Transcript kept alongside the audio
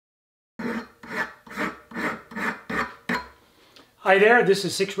Hi there, this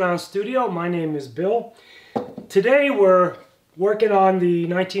is 6 Round Studio. My name is Bill. Today we're working on the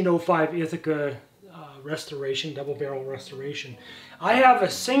 1905 Ithaca restoration, double barrel restoration. I have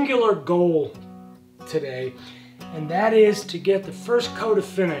a singular goal today, and that is to get the first coat of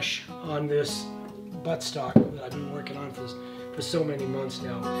finish on this buttstock that I've been working on for so many months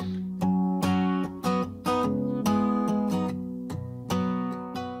now.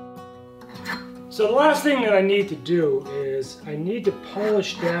 So the last thing that I need to do is I need to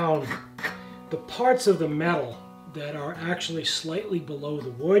polish down the parts of the metal that are actually slightly below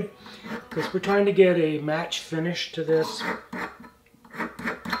the wood, because we're trying to get a match finish to this.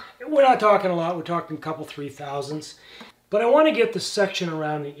 We're not talking a lot, we're talking a couple 3/1000s, but I want to get the section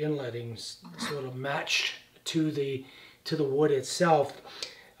around the inlettings sort of matched to the wood itself,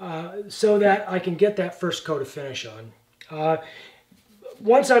 so that I can get that first coat of finish on.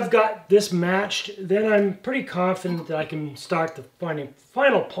 Once I've got this matched, then I'm pretty confident that I can start the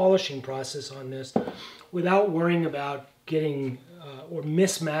final polishing process on this without worrying about getting or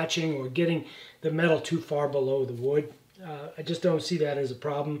mismatching or getting the metal too far below the wood. I just don't see that as a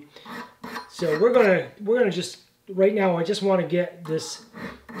problem. So we're gonna just right now. I just want to get this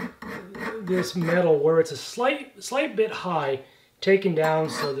metal where it's a slight bit high, taken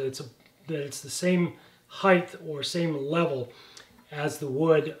down so that it's the same height or same level as the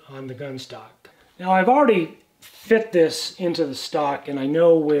wood on the gun stock. Now I've already fit this into the stock, and I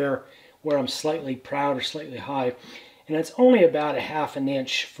know where I'm slightly proud or slightly high, and it's only about a ½ an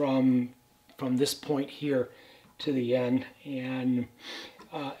inch from this point here to the end. And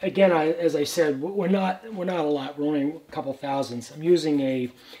again, as I said, we're not a lot. We're only a couple thousandths. I'm using a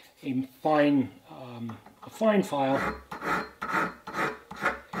fine file,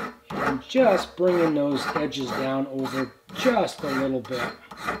 and just bringing those edges down over just a little bit,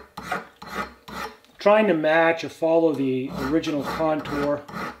 trying to match or follow the original contour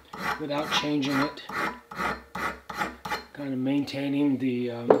without changing it, kind of maintaining the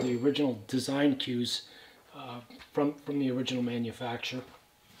original design cues from the original manufacturer.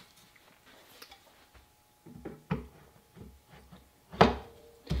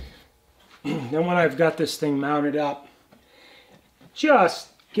 Then when I've got this thing mounted up, just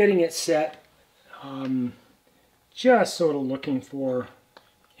getting it set, just sort of looking for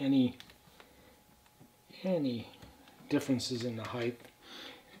any differences in the height.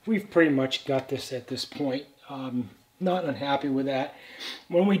 We've pretty much got this at this point. Not unhappy with that.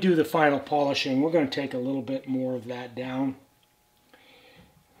 When we do the final polishing, we're going to take a little bit more of that down.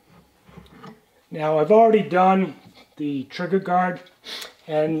 Now I've already done the trigger guard,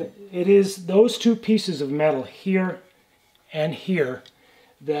 and it is those two pieces of metal here and here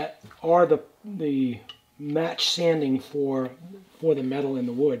that are the match sanding for the metal in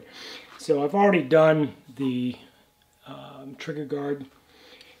the wood. So I've already done the trigger guard,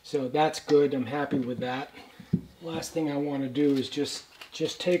 so that's good. I'm happy with that. Last thing I want to do is just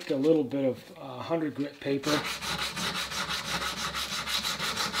take a little bit of 100 grit paper.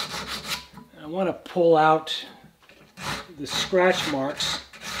 I want to pull out the scratch marks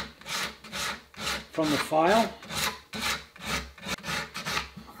from the file.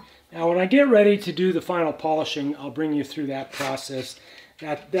 Now when I get ready to do the final polishing, I'll bring you through that process.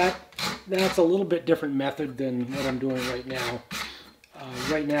 That's a little bit different method than what I'm doing right now.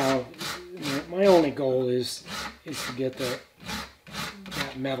 Right now, my only goal is to get that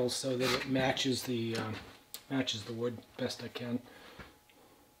metal so that it matches the wood best I can.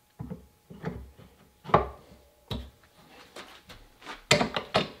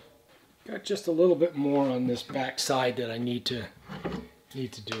 Got just a little bit more on this back side that I need to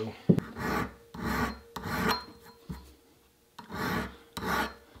do.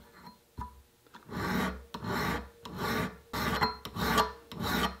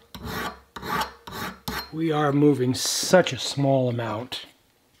 We are moving such a small amount.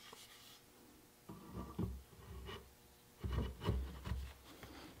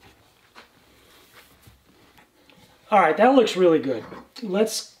 Alright, that looks really good.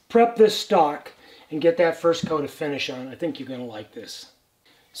 Let's prep this stock and get that first coat of finish on. I think you're going to like this.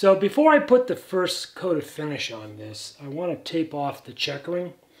 So before I put the first coat of finish on this, I want to tape off the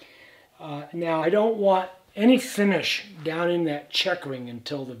checkering. Now I don't want any finish down in that checkering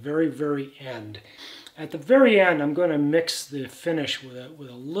until the very, very end. At the very end, I'm going to mix the finish with a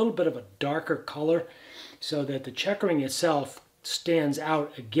little bit of a darker color so that the checkering itself stands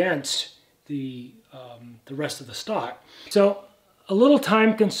out against the rest of the stock. So a little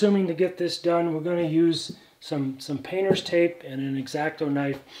time consuming to get this done. We're going to use some painter's tape and an X-Acto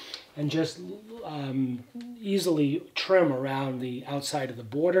knife and just easily trim around the outside of the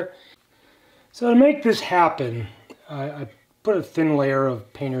border. So to make this happen, I put a thin layer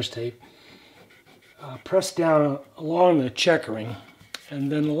of painter's tape, press down along the checkering,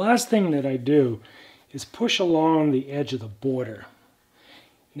 and then the last thing that I do is push along the edge of the border.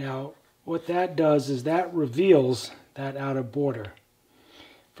 Now what that does is that reveals that outer border.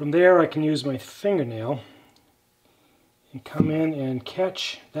 From there I can use my fingernail and come in and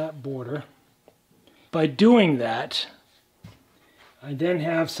catch that border. By doing that, I then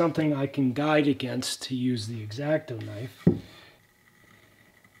have something I can guide against to use the X-Acto knife.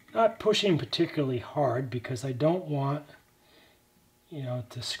 Not pushing particularly hard because I don't want,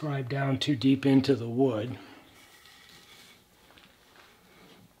 to scribe down too deep into the wood.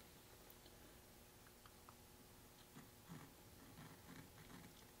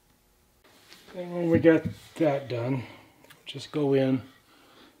 And when we get that done, just go in.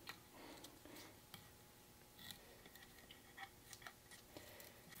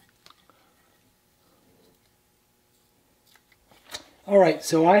 Alright,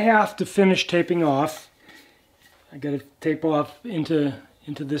 so I have to finish taping off. I got to tape off into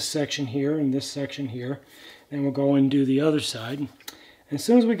this section here and this section here. Then we'll go and do the other side. And as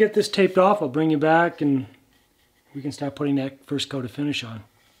soon as we get this taped off, I'll bring you back and we can start putting that first coat of finish on.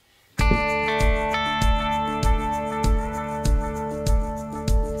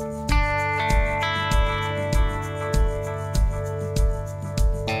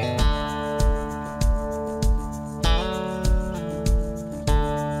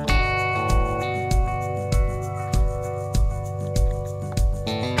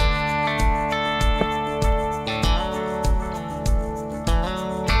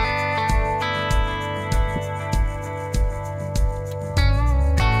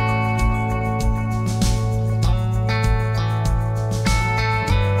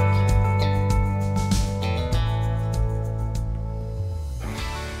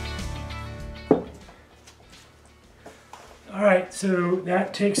 Alright, so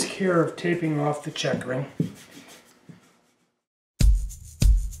that takes care of taping off the checkering.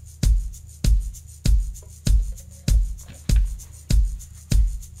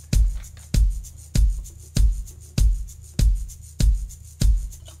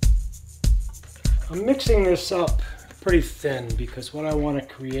 I'm mixing this up pretty thin because what I want to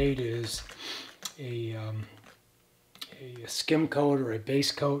create is a skim coat or a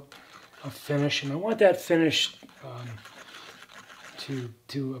base coat of finish, and I want that finish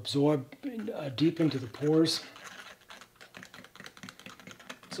to absorb deep into the pores.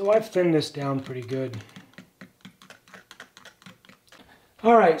 So I've thinned this down pretty good.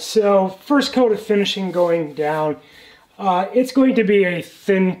 Alright, so first coat of finishing going down. It's going to be a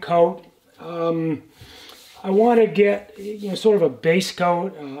thin coat. I want to get sort of a base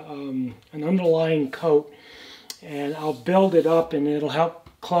coat, an underlying coat, and I'll build it up and it'll help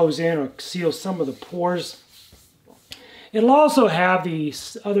close in or seal some of the pores. It'll also have the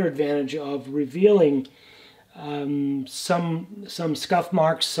other advantage of revealing some scuff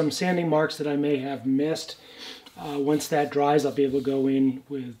marks, some sanding marks that I may have missed. Once that dries, I'll be able to go in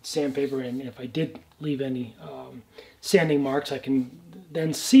with sandpaper, and if I did leave any sanding marks, I can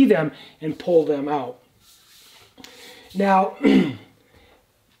then see them and pull them out. Now,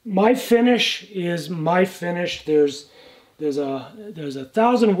 my finish is my finish. There's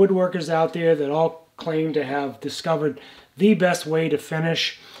 1,000 woodworkers out there that all claim to have discovered the best way to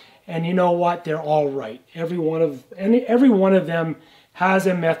finish, and you know what? They're all right. Every one of them has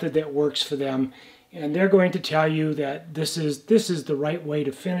a method that works for them, and they're going to tell you that this is the right way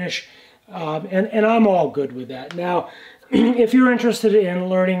to finish, and I'm all good with that. Now, if you're interested in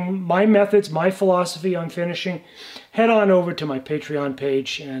learning my methods, my philosophy on finishing, head on over to my Patreon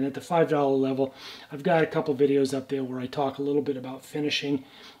page, and at the $5 level, I've got a couple videos up there where I talk a little bit about finishing,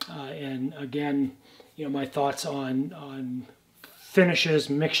 and again, my thoughts on finishes,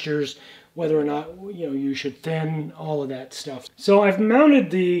 mixtures, whether or not you should thin, all of that stuff. So I've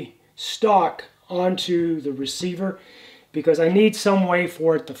mounted the stock onto the receiver because I need some way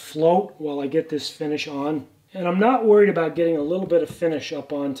for it to float while I get this finish on. And I'm not worried about getting a little bit of finish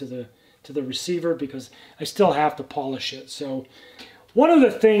up onto the receiver because I still have to polish it. So one of the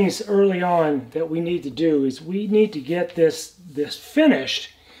things early on that we need to do is we need to get this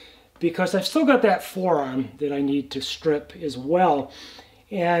finished, because I've still got that forearm that I need to strip as well.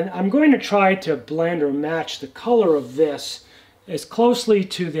 And I'm going to try to blend or match the color of this as closely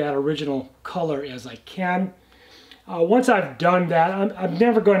to that original color as I can. Once I've done that, I'm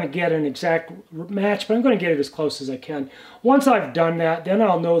never going to get an exact match, but I'm going to get it as close as I can. Once I've done that, then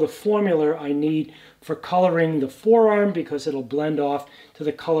I'll know the formula I need for coloring the forearm, because it'll blend off to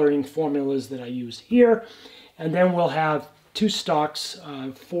the coloring formulas that I use here. And then we'll have two stocks,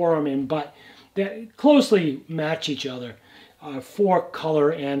 forearm and butt, that closely match each other. for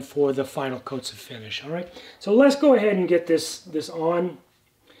color and for the final coats of finish. All right, so let's go ahead and get this on.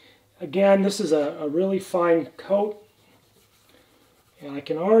 Again, this is a really fine coat, and I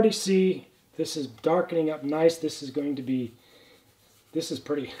can already see this is darkening up nice. This is going to be, this is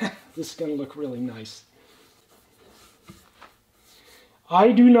pretty, this is going to look really nice.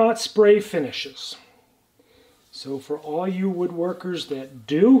 I do not spray finishes. So for all you woodworkers that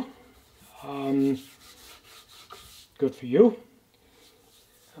do, good for you.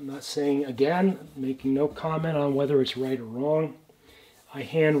 I'm not saying, again, making no comment on whether it's right or wrong. I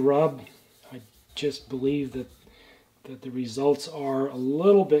hand rub. I just believe that the results are a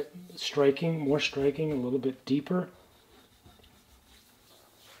little bit striking, more striking, a little bit deeper.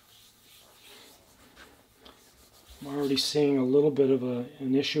 I'm already seeing a little bit of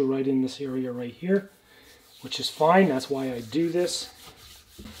an issue right in this area right here, which is fine. That's why I do this.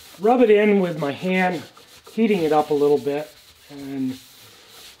 Rub it in with my hand, heating it up a little bit, and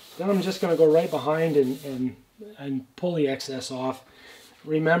then I'm just going to go right behind and pull the excess off.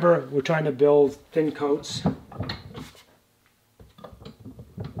 Remember, we're trying to build thin coats.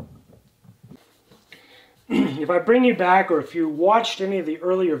 If I bring you back, or if you watched any of the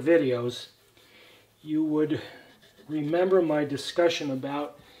earlier videos, you would remember my discussion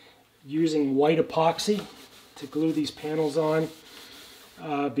about using white epoxy to glue these panels on,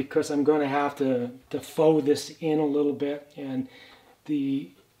 because I'm going to have to faux this in a little bit, and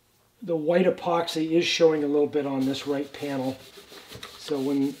the white epoxy is showing a little bit on this right panel. So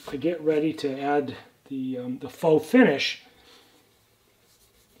when I get ready to add the faux finish,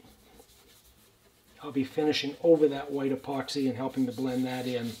 I'll be finishing over that white epoxy and helping to blend that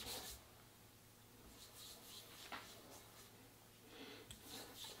in.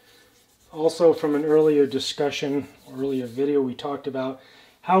 Also, from an earlier discussion, earlier video, we talked about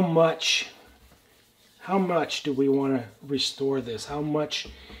how much do we want to restore this? How much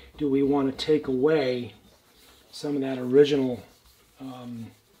do we want to take away some of that original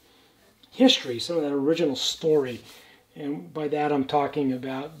history, some of that original story? And by that I'm talking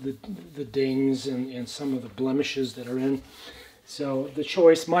about the dings and some of the blemishes that are in. So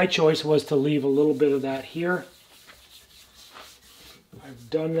my choice was to leave a little bit of that here. I've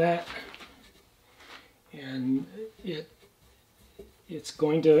done that, and it's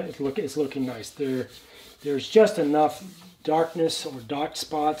looking nice. There's just enough darkness or dark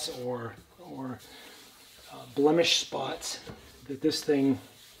spots or blemish spots that this thing,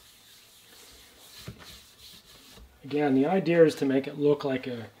 again, the idea is to make it look like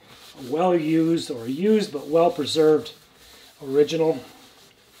a well-used or used but well-preserved original.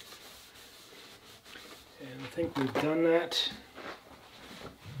 And I think we've done that.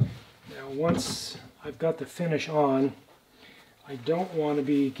 Now once I've got the finish on, I don't want to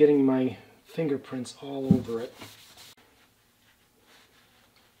be getting my fingerprints all over it.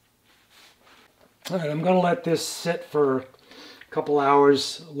 Alright, I'm going to let this sit for a couple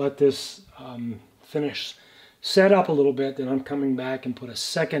hours, let this finish set up a little bit, then I'm coming back and put a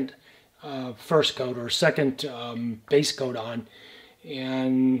second first coat or second base coat on,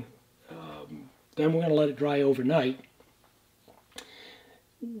 and then we're going to let it dry overnight.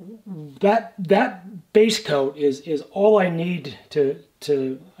 That base coat is all I need to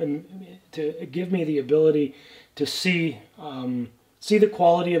give me the ability to see the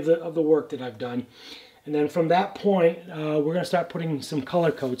quality of the work that I've done, and then from that point we're going to start putting some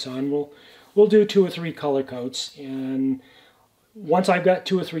color coats on. We'll do 2 or 3 color coats, and once I've got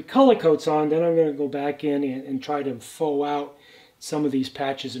 2 or 3 color coats on, then I'm going to go back in and try to faux out some of these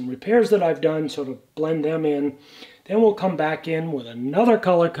patches and repairs that I've done, sort of blend them in. Then we'll come back in with another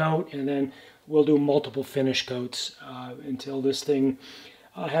color coat, and then we'll do multiple finish coats until this thing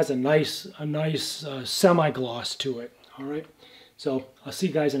has a nice semi-gloss to it. All right, so I'll see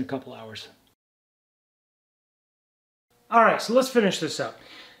you guys in a couple hours. All right, so let's finish this up.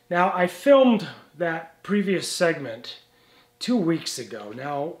 Now, I filmed that previous segment 2 weeks ago.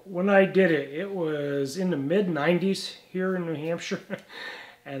 Now, when I did it, it was in the mid-90s here in New Hampshire.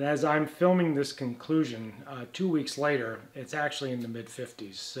 And as I'm filming this conclusion, 2 weeks later, it's actually in the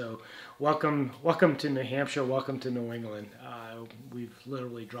mid-50s. So welcome to New Hampshire, welcome to New England. We've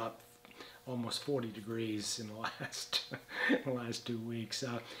literally dropped almost 40 degrees in the last 2 weeks.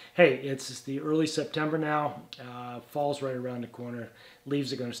 Hey, it's the early September now. Fall's right around the corner.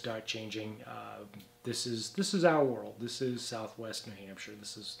 Leaves are going to start changing. This is our world. This is Southwest New Hampshire.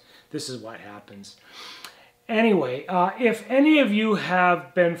 This is what happens. Anyway, if any of you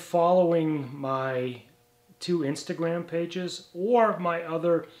have been following my 2 Instagram pages or my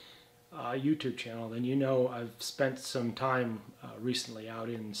other YouTube channel, then you know I've spent some time recently out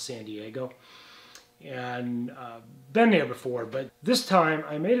in San Diego. and been there before, but this time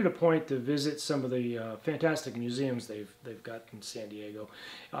I made it a point to visit some of the fantastic museums they've got in San Diego.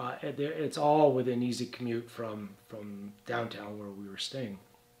 It's all within easy commute from downtown where we were staying.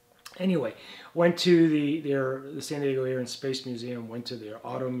 Anyway, went to the San Diego Air and Space Museum, went to their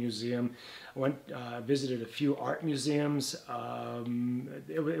auto museum, visited a few art museums.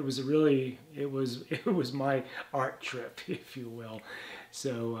 It was my art trip, if you will.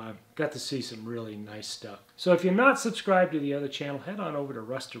 So got to see some really nice stuff. So if you're not subscribed to the other channel, head on over to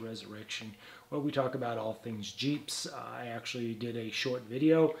Rust to Resurrection, where we talk about all things Jeeps. I actually did a short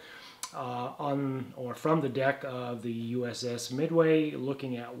video on or from the deck of the USS Midway,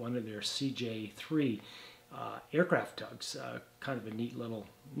 looking at one of their CJ3 aircraft tugs. Kind of a neat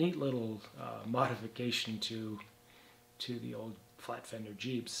little modification to the old flat fender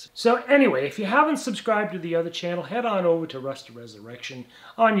Jeeps. So anyway, if you haven't subscribed to the other channel, head on over to Rust to Resurrection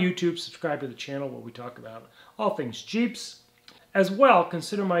on YouTube. Subscribe to the channel where we talk about all things Jeeps. As well,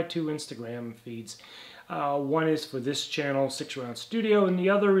 consider my 2 Instagram feeds. One is for this channel, 6 Round Studio, and the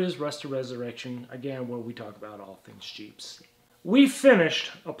other is Rust to Resurrection, again, where we talk about all things Jeeps. We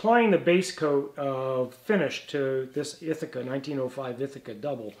finished applying the base coat of finish to this Ithaca, 1905 Ithaca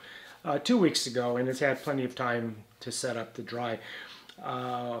Double, 2 weeks ago, and it's had plenty of time to set up to dry.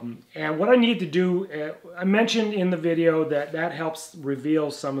 And what I need to do, I mentioned in the video that helps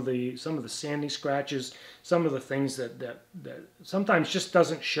reveal some of the sanding scratches, some of the things that sometimes just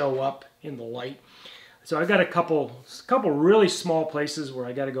doesn't show up in the light. So I've got a couple really small places where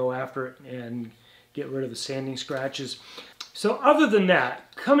I got to go after it and get rid of the sanding scratches. So other than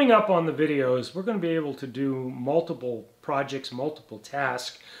that, coming up on the videos, we're going to be able to do multiple projects, multiple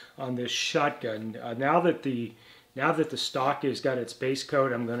tasks on this shotgun. Now that the stock has got its base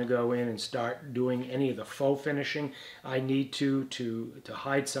coat, I'm going to go in and start doing any of the faux finishing I need to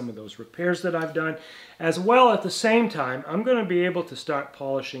hide some of those repairs that I've done. As well, at the same time, I'm going to be able to start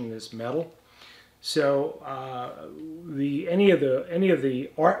polishing this metal. So any of the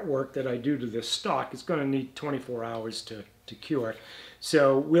artwork that I do to this stock is going to need 24 hours to cure.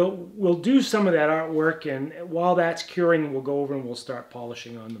 So we'll do some of that artwork, and while that's curing, we'll go over and we'll start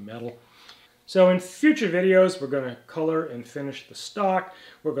polishing on the metal. So in future videos, we're going to color and finish the stock.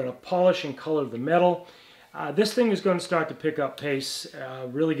 We're going to polish and color the metal. This thing is going to start to pick up pace,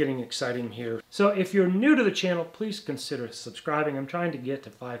 really getting exciting here. So if you're new to the channel, please consider subscribing. I'm trying to get to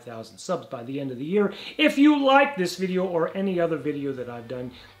 5,000 subs by the end of the year. If you like this video or any other video that I've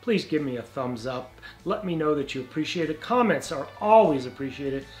done, please give me a thumbs up. Let me know that you appreciate it. Comments are always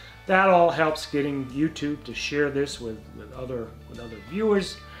appreciated. That all helps getting YouTube to share this with other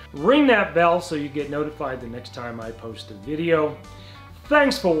viewers. Ring that bell so you get notified the next time I post a video.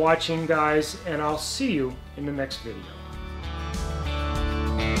 Thanks for watching, guys, and I'll see you in the next video.